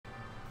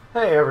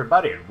Hey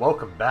everybody, and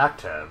welcome back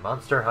to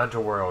Monster Hunter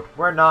World.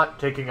 We're not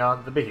taking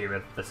on the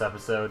Behemoth this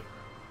episode,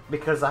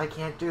 because I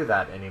can't do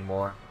that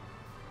anymore.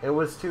 It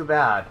was too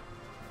bad.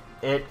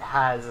 It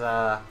has,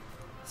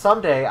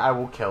 someday I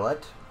will kill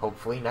it,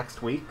 hopefully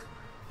next week,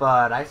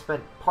 but I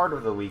spent part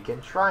of the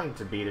weekend trying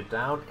to beat it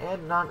down,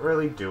 and not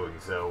really doing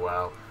so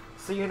well.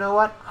 So you know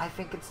what? I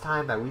think it's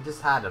time that we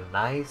just had a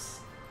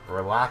nice,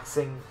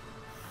 relaxing,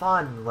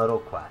 fun little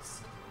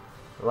quest.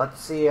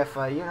 Let's see if,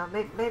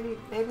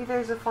 maybe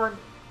there's a fun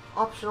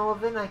optional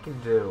event I can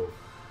do.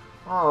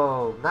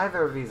 Oh,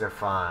 neither of these are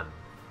fun.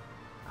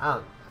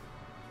 Are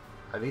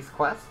these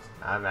quests?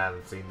 I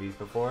haven't seen these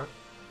before.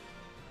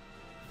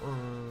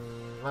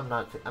 I'm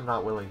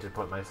not willing to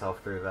put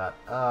myself through that.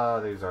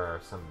 These are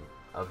some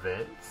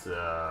events.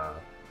 I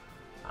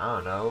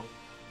don't know.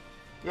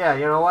 Yeah,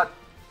 you know what?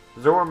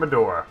 Zorah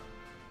Madorah.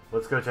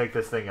 Let's go take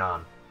this thing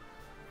on.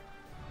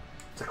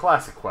 It's a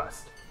classic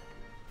quest.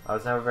 I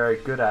was never very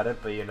good at it,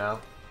 but you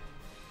know,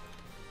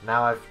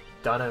 now I've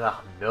done it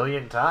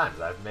 1,000,000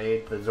 times. I've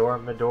made the Zorah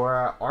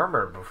Madorah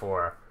armor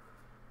before.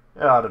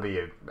 It ought to be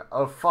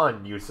a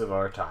fun use of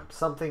our time.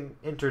 Something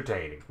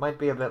entertaining. Might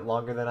be a bit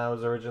longer than I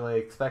was originally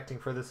expecting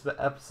for this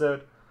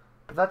episode,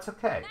 but that's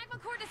okay.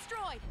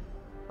 Destroyed.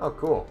 Oh,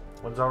 cool.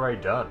 One's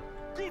already done.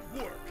 Good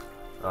work.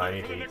 Oh, I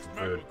need to eat some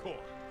food.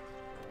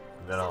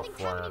 Then I'll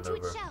fly on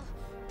over.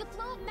 The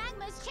flow of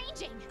magma is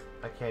changing.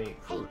 I can't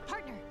eat food. Hey,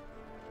 partner.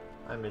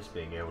 I miss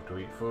being able to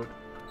eat food.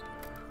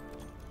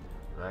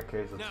 In that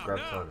case, let's grab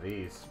some of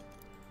these.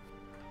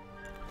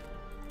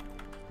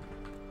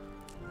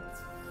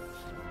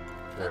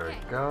 There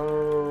we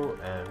go.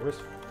 And where's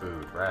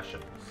food?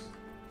 Rations.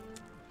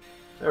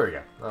 There we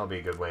go. That'll be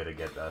a good way to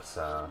get us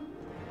up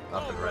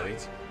and ready.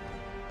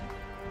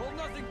 Hold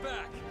nothing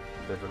back.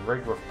 They've been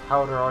rigged with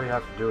powder. All you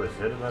have to do is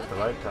hit them at the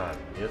right time.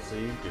 Yes, so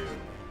you do.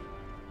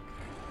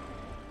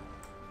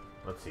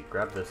 Let's see.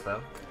 Grab this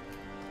though.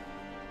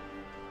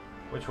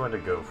 Which one to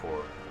go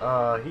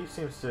for? He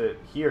seems to...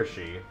 He or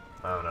she...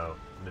 I don't know.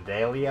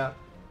 Nadalia?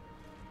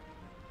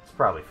 It's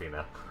probably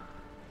female.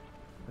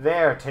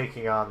 They're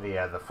taking on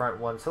the front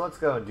one, so let's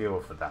go and deal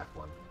with the back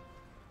one.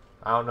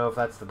 I don't know if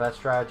that's the best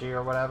strategy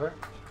or whatever,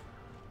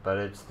 but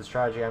it's the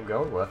strategy I'm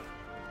going with.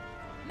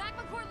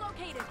 Magma core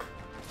located.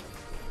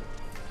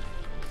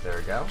 There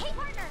we go. Hey,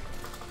 partner.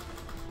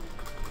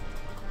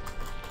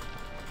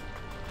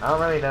 I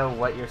don't really know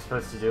what you're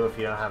supposed to do if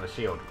you don't have a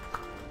shield.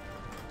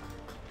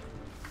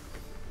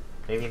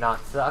 Maybe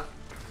not suck.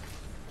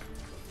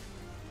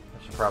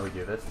 I should probably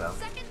do this though.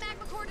 Second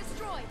magma core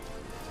destroyed.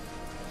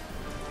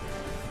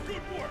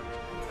 Good work.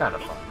 It's kind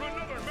of fun. For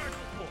another magma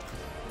core.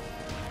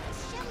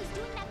 The shell is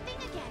doing that thing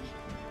again.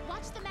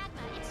 Watch the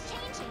magma. It's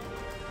changing.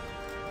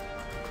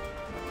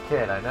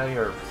 Kid, I know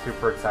you're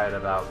super excited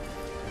about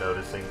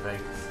noticing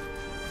things,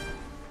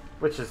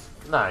 which is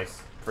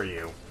nice for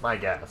you, I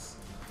guess.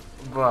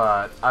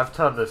 But I've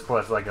done this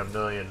quest like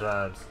 1,000,000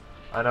 times.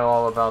 I know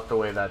all about the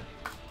way that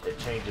it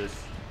changes.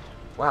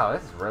 Wow,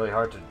 this is really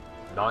hard to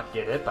not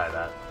get hit by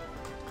that.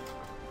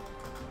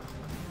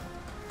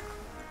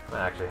 I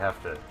actually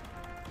have to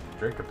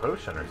drink a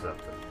potion or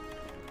something.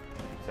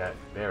 Yeah,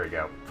 there we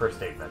go.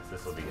 First aid meds.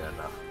 This will be good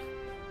enough.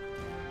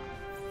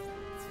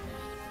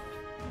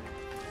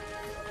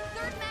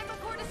 Third magma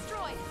core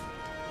destroyed.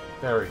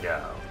 There we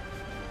go.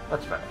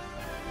 Much better.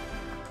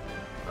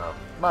 Well,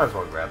 might as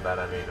well grab that.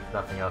 I mean, if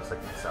nothing else, I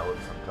can sell it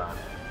sometime.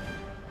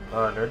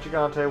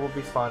 Nergigante will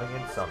be spawning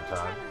in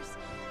sometime. Tremors.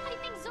 I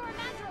think Zorah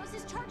Magdaros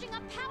is charging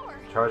up power.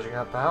 Charging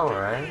up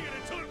power, eh? Hit it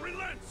until it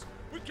relents.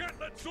 We can't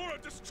let Zorah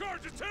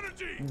discharge its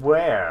energy.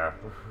 Where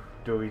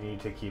do we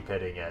need to keep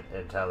hitting it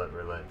until it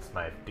relents,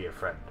 my dear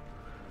friend?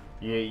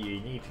 You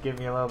need to give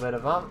me a little bit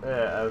of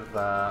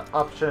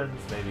options,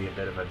 maybe a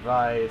bit of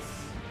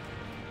advice,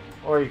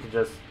 or you can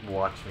just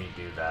watch me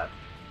do that.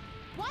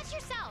 Watch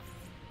yourself.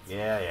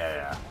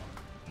 Yeah.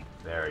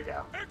 There we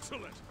go.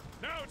 Excellent.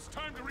 Now it's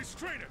time to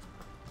restrain it.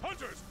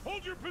 Hunters,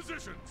 hold your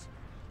positions.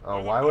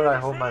 Oh, why would I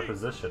hold my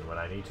position when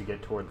I need to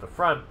get toward the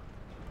front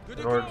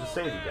in order to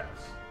save you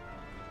guys?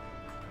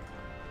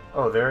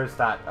 Oh, there's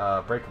that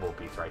breakable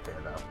piece right there,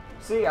 though.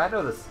 See, I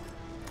know this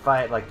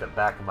fight like the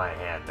back of my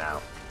hand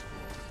now.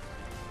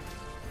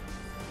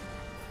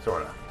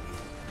 Sorta.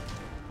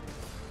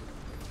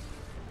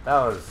 That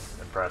was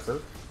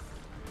impressive.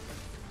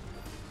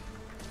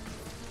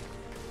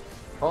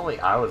 If only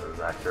I was as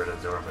accurate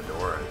as Zorah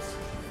Madorah is.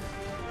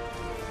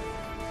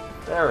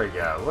 There we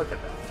go, look at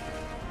that.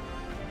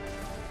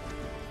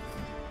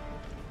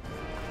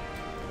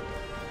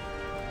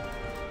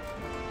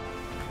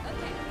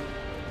 Okay.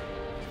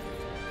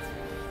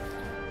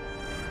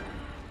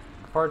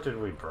 What part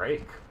did we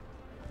break?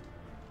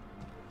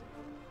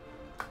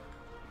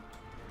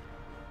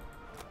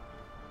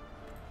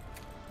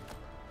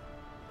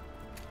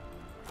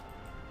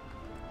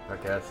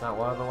 Okay, that's not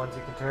one of the ones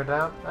you can tear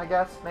down, I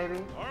guess, maybe?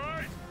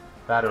 Alright.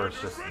 That or it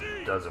just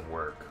doesn't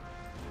work.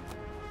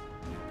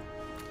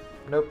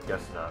 Nope,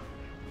 guess not.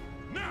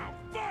 Now,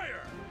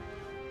 fire!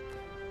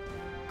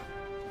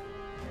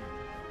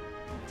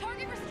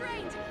 Target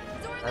restrained.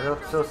 Zorah I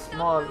look so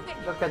small.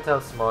 Look at how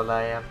small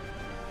I am.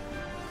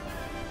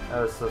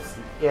 I was so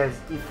yeah, it's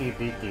itty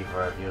bitty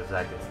for a few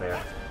seconds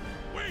there.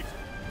 Wait!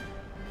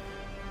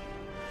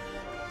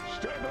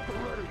 Stand up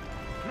and ready!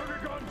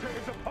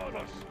 Nurgigante is upon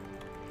us!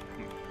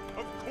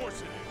 Of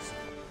course it is!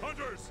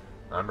 Hunters!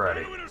 I'm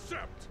ready. To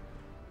intercept!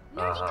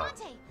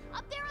 Nurgigante,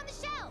 up there on the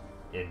shell.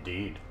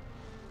 Indeed.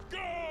 Go!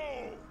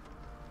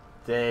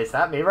 Is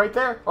that me right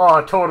there?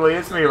 Oh, totally,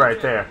 it's me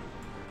right there.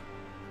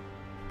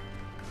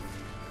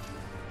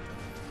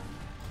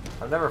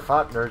 I've never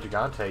fought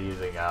Nurgigante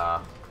using,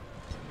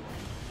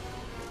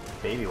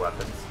 baby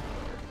weapons.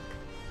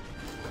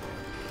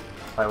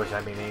 By which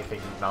I mean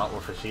anything not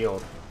with a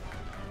shield.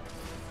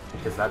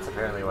 Because that's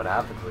apparently what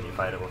happens when you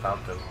fight it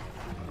without them.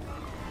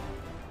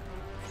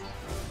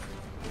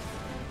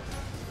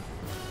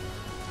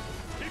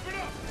 Keep it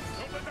up!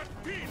 Don't let that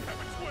fiend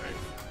have its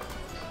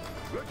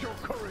way! Let your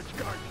courage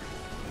guide you!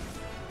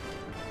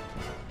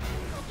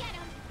 Go get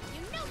him.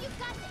 You know you've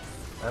got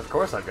this. Of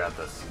course I've got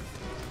this.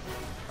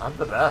 I'm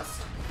the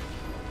best.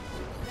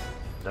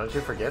 Don't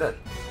you forget it.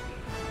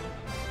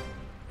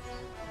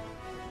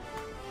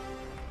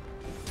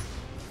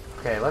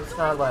 Okay, let's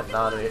not let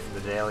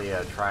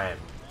Nadalia try and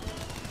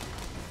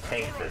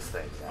tank this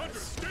thing, Hunters,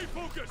 guys. stay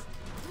focused!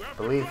 You have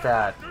to Believe fight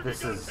that Nurgigante.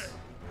 this is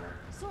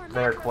Zorah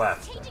their Madorah is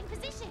quest. changing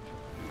position.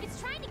 It's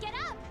trying to get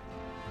up.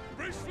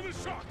 Brace for the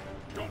shock!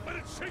 Don't let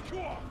it shake you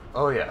off!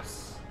 Oh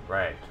yes,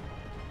 right.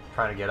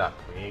 Trying to get up.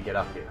 We need to get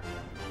up here.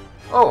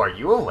 Oh, are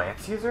you a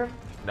lance user?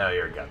 No,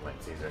 you're a gun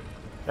lance user.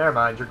 Never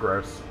mind, you're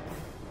gross.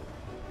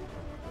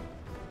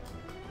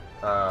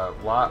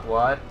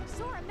 What?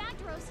 Zorah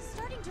Magdaros is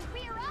starting to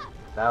rear up.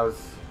 That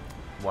was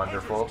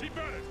wonderful. Hunters, keep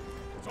at it!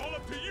 It's all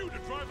up to you to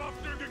drive off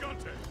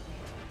Nurgigante!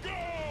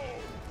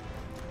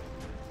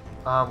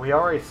 Go! We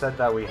already said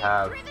that we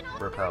have driven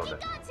off repelled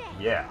it.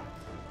 Nurgigante. Yeah.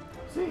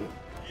 See?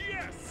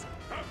 Yes!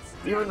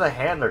 Outstanding. Even the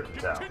handler can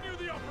tell. Continue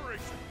the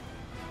operation!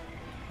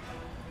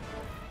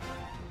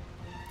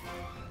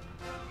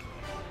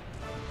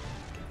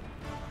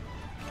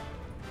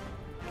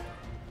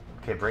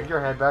 Okay, bring your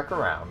head back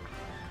around.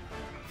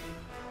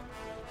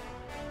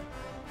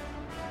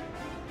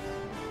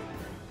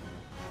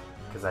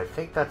 Because I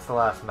think that's the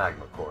last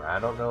magma core. I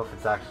don't know if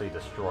it's actually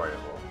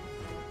destroyable.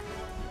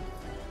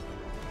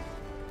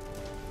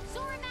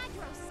 Zorah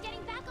Magdaros is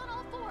getting back on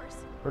all fours.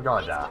 We're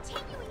going down. It's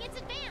continuing its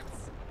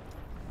advance.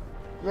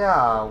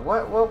 Yeah,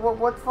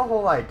 what's the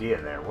whole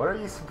idea there? What are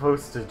you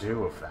supposed to do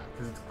with that?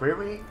 Because it's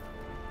clearly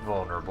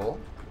vulnerable.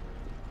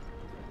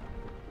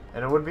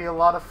 And it would be a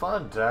lot of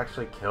fun to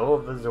actually kill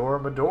the Zorah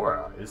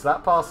Madorah. Is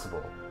that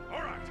possible? All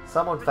right.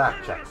 Someone Prepare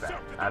fact check that.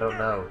 yourself to I don't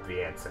prepare. know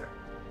the answer.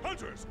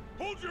 Hunters,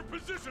 hold your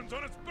positions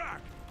on its back.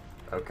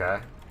 Okay.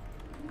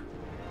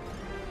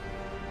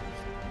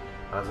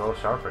 Might as well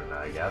sharpen it,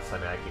 I guess. I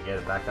mean, I could get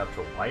it back up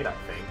to white, I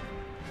think.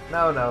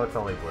 No, it's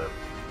only blue.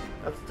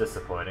 That's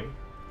disappointing.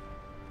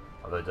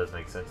 Although it does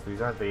make sense. These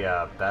aren't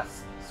the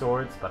best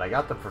swords, but I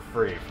got them for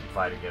free from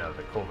fighting,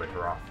 the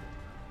Kulvadroth.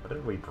 What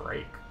did we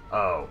break?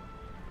 Oh,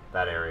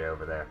 that area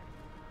over there.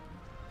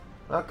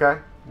 Okay.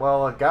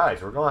 Well,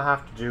 guys, we're going to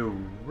have to do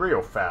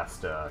real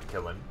fast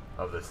killing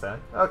of this thing.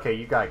 Okay,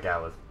 you got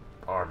Gala's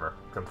armor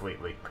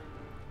completely.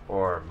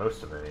 Or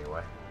most of it,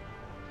 anyway.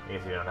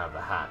 If you don't have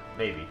the hat.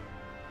 Maybe.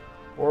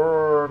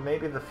 Or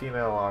maybe the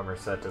female armor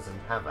set doesn't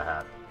have a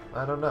hat.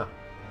 I don't know.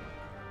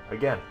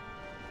 Again,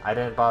 I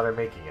didn't bother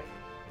making it.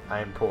 I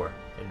am poor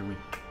and weak.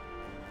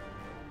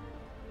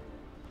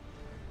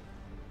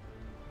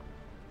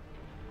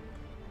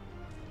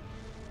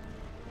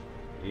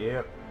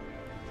 Yep.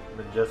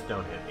 But just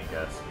don't hit me,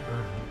 guys.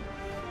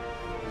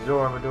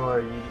 Zorah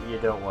Madorah, you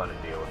don't want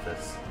to deal with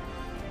this.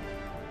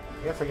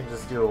 I guess I can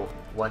just do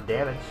 1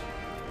 damage.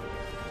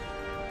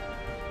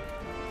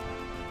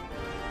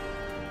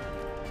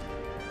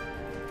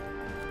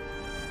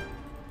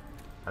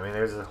 I mean,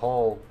 there's a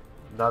whole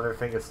another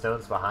thing of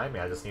stones behind me.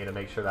 I just need to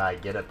make sure that I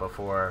get it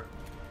before...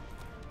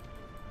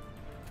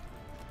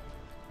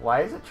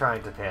 Why is it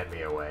trying to pan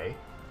me away?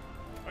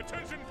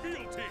 Attention,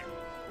 field team.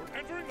 We're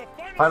entering the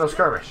Final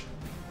skirmish.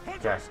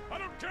 Hunters, Okay. I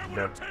don't care what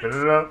No, it takes.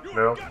 no. You've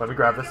got Let me to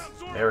grab bring this. down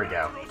Zorah There we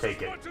go. Madorah Take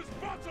as it. much as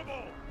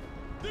possible.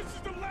 This is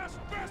the last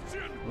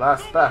bastion.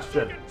 Last No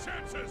bastion. more second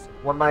chances.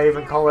 One might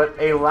even call it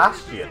a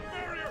Lastion. There's a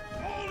barrier.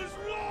 All is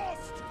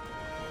lost.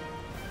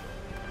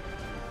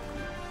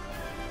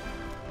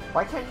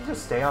 Why can't you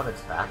just stay on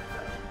its back,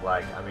 though?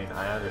 Like, I mean,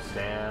 I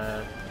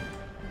understand.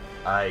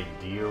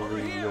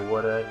 Ideally, you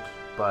wouldn't,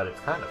 but it's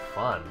kind of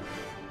fun.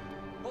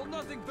 Hold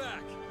nothing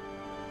back.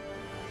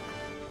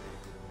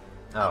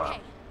 Oh, Okay.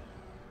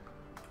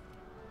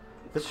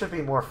 this should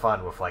be more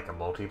fun with, like, a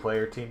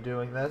multiplayer team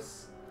doing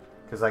this.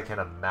 Because I can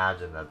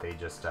imagine that they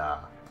just,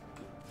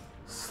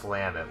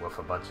 slam it with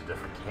a bunch of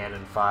different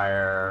cannon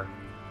fire.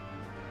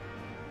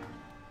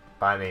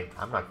 But I mean,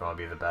 I'm not going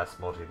to be the best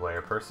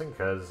multiplayer person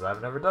because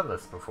I've never done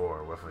this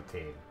before with a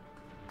team.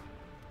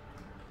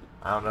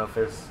 I don't know if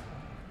there's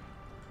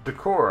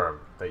decorum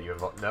that you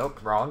involve. Nope,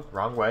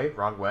 wrong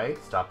way.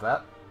 Stop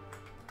that.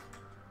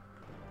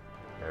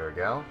 There we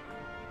go.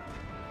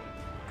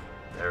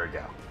 There we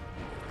go.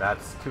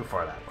 that's too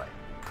far that way.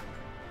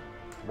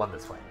 One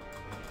this way.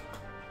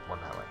 One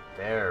that way.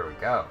 There we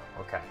go.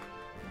 Okay.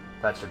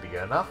 That should be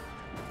good enough.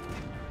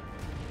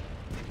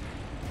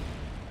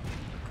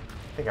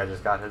 I think I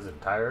just got his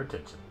entire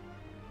attention.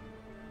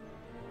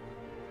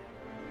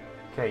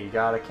 Okay, you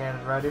got a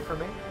cannon ready for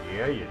me?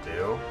 Yeah, you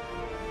do.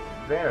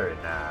 Very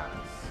nice.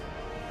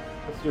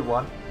 Let's do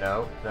one.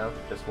 No, no,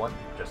 just one.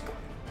 Just one.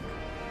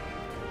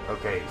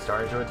 Okay, he's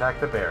starting to attack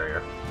the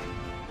barrier.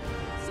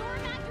 Zorah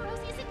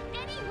Magdaros isn't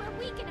anywhere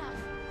weak enough.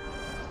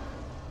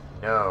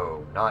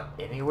 No, not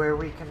anywhere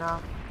weak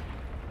enough?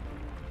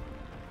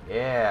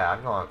 Yeah,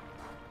 I'm going to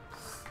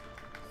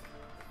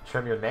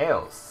trim your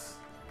nails.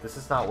 This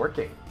is not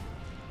working.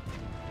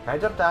 Can I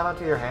jump down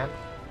onto your hand?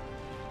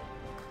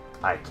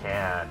 I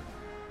can.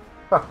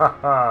 Ha ha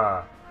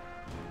ha.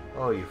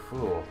 Oh, you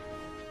fool.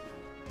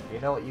 You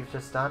know what you've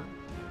just done?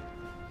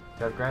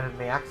 You have granted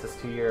me access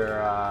to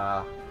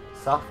your,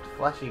 soft,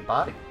 fleshy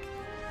body.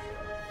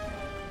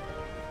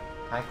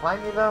 Can I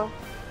climb you, though?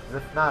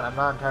 Because if not, I'm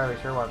not entirely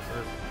sure what I'm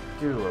supposed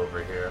to do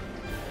over here.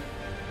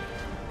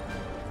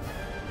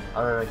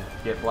 Other than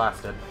get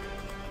blasted.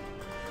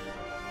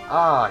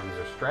 Ah, he's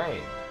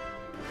restrained.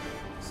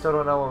 Still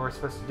don't know what we're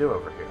supposed to do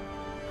over here.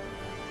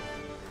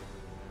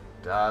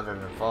 Other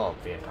than fall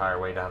the entire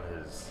way down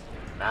his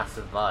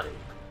massive body.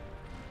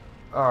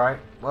 Alright,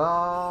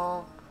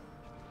 well...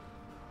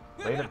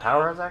 Latent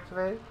power is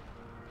activated?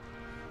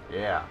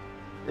 Yeah.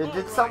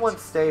 Did someone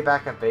stay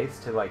back at base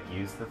to, like,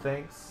 use the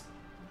things?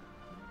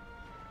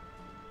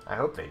 I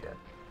hope they did.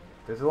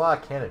 There's a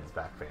lot of cannons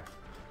back there.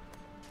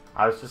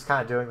 I was just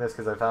kind of doing this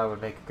because I thought it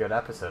would make a good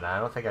episode, and I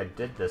don't think I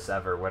did this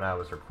ever when I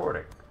was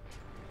recording.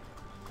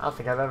 I don't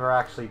think I've ever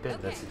actually been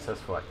this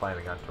successful at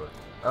climbing onto it.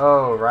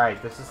 Oh,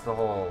 right, this is the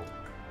whole...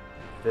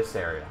 this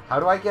area. How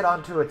do I get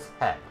onto its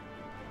head?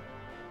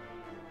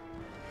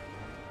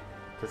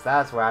 Because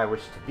that's where I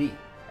wish to be.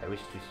 I wish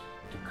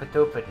to cut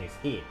open his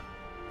head.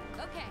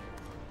 Okay.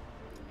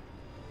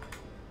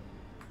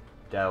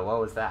 Duh, what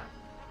was that?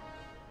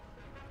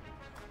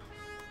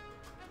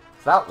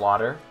 Is that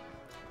water?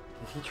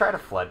 Did he try to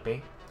flood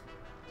me?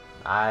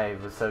 I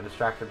was so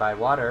distracted by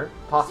water.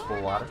 Possible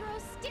Zorah water.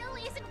 Madorah still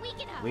isn't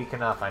weak enough. Weak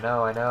enough. I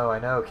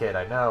know, kid.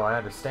 I know, I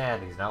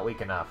understand. He's not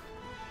weak enough.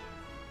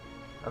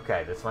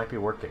 Okay, this might be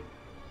working.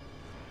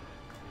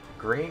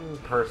 Green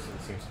person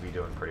seems to be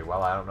doing pretty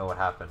well. I don't know what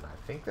happened.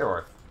 I think there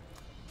were...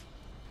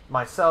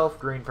 myself,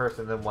 green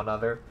person, then one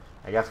other.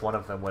 I guess one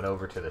of them went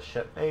over to the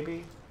ship,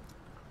 maybe?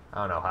 I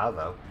don't know how,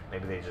 though.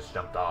 Maybe they just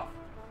jumped off.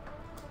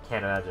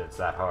 Can't imagine it's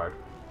that hard.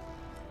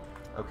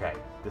 Okay,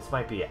 this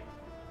might be it.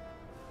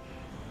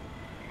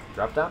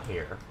 Drop down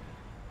here.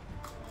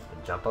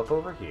 And jump up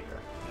over here.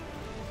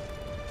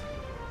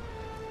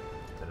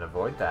 Then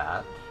avoid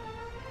that.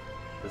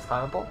 This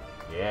climbable?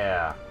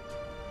 Yeah.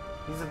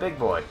 He's a big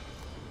boy.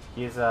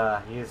 He's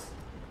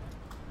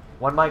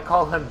one might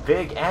call him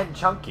big and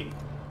chunky.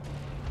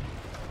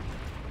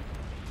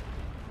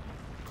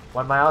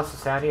 One might also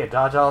say I need to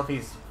dodge all of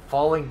these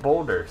falling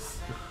boulders.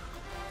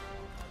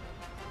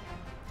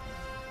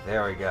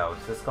 There we go.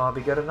 Is this gonna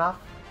be good enough?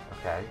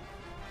 Okay.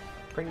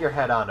 Bring your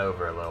head on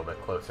over a little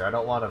bit closer. I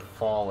don't want to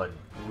fall and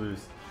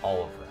lose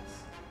all of this.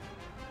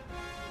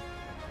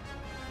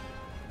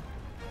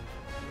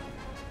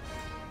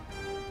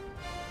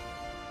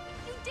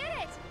 You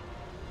did it!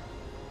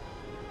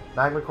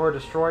 Magma core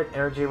destroyed.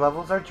 Energy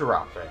levels are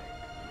dropping.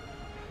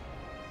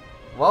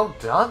 Well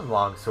done,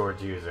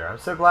 longsword user. I'm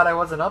so glad I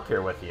wasn't up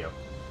here with you.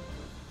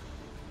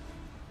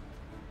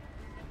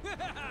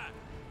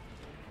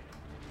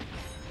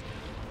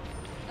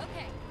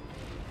 Okay.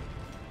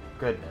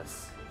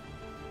 Goodness.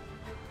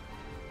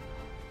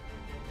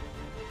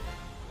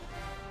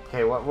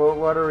 Okay,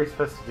 what are we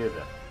supposed to do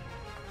then?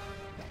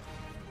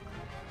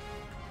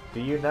 Do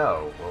you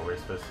know what we're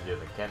supposed to do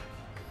then, Ken?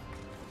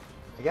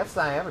 I guess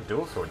I am a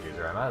dual sword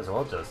user. I might as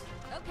well just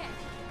Okay.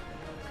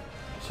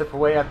 chip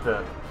away at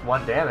the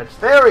one damage.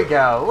 There we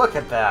go! Look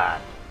at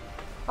that!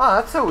 Oh,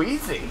 that's so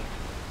easy!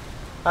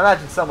 I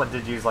imagine someone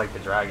did use, like, the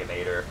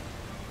Dragonator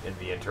in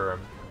the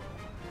interim.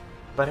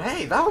 But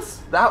hey,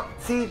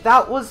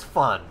 that was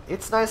fun.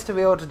 It's nice to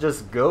be able to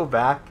just go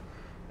back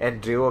and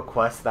do a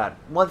quest that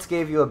once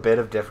gave you a bit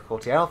of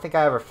difficulty. I don't think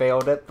I ever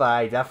failed it, but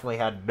I definitely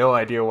had no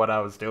idea what I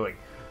was doing.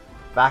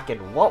 Back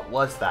in, what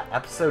was that,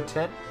 episode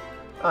 10?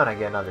 Oh, and I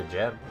get another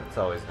gem. That's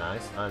always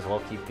nice. Might as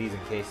well keep these in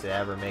case they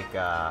ever make,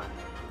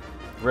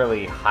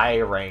 really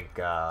high-rank,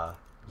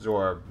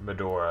 Zorah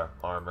Madorah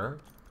armor.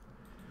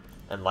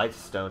 And light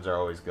stones are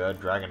always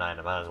good. Dragonite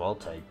I might as well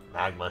take.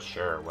 Magma,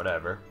 sure,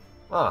 whatever.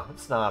 Oh,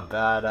 it's not a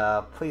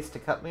bad place to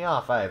cut me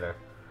off either.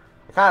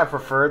 I kind of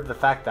preferred the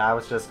fact that I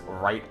was just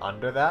right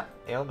under that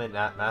ailment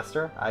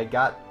master. I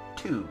got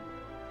 2.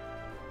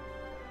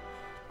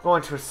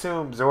 Going to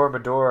assume Zorah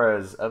Madorah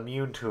is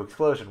immune to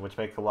explosion, which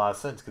makes a lot of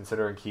sense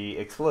considering he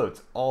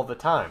explodes all the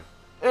time.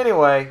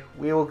 Anyway,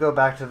 we will go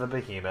back to the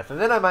Behemoth,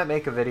 and then I might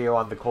make a video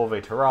on the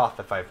Kolve Taroth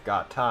if I've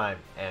got time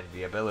and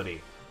the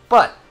ability.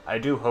 But I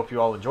do hope you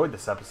all enjoyed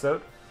this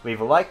episode. Leave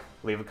a like,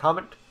 leave a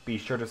comment, be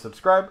sure to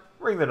subscribe,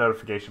 ring the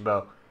notification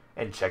bell,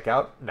 and check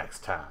out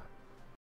next time.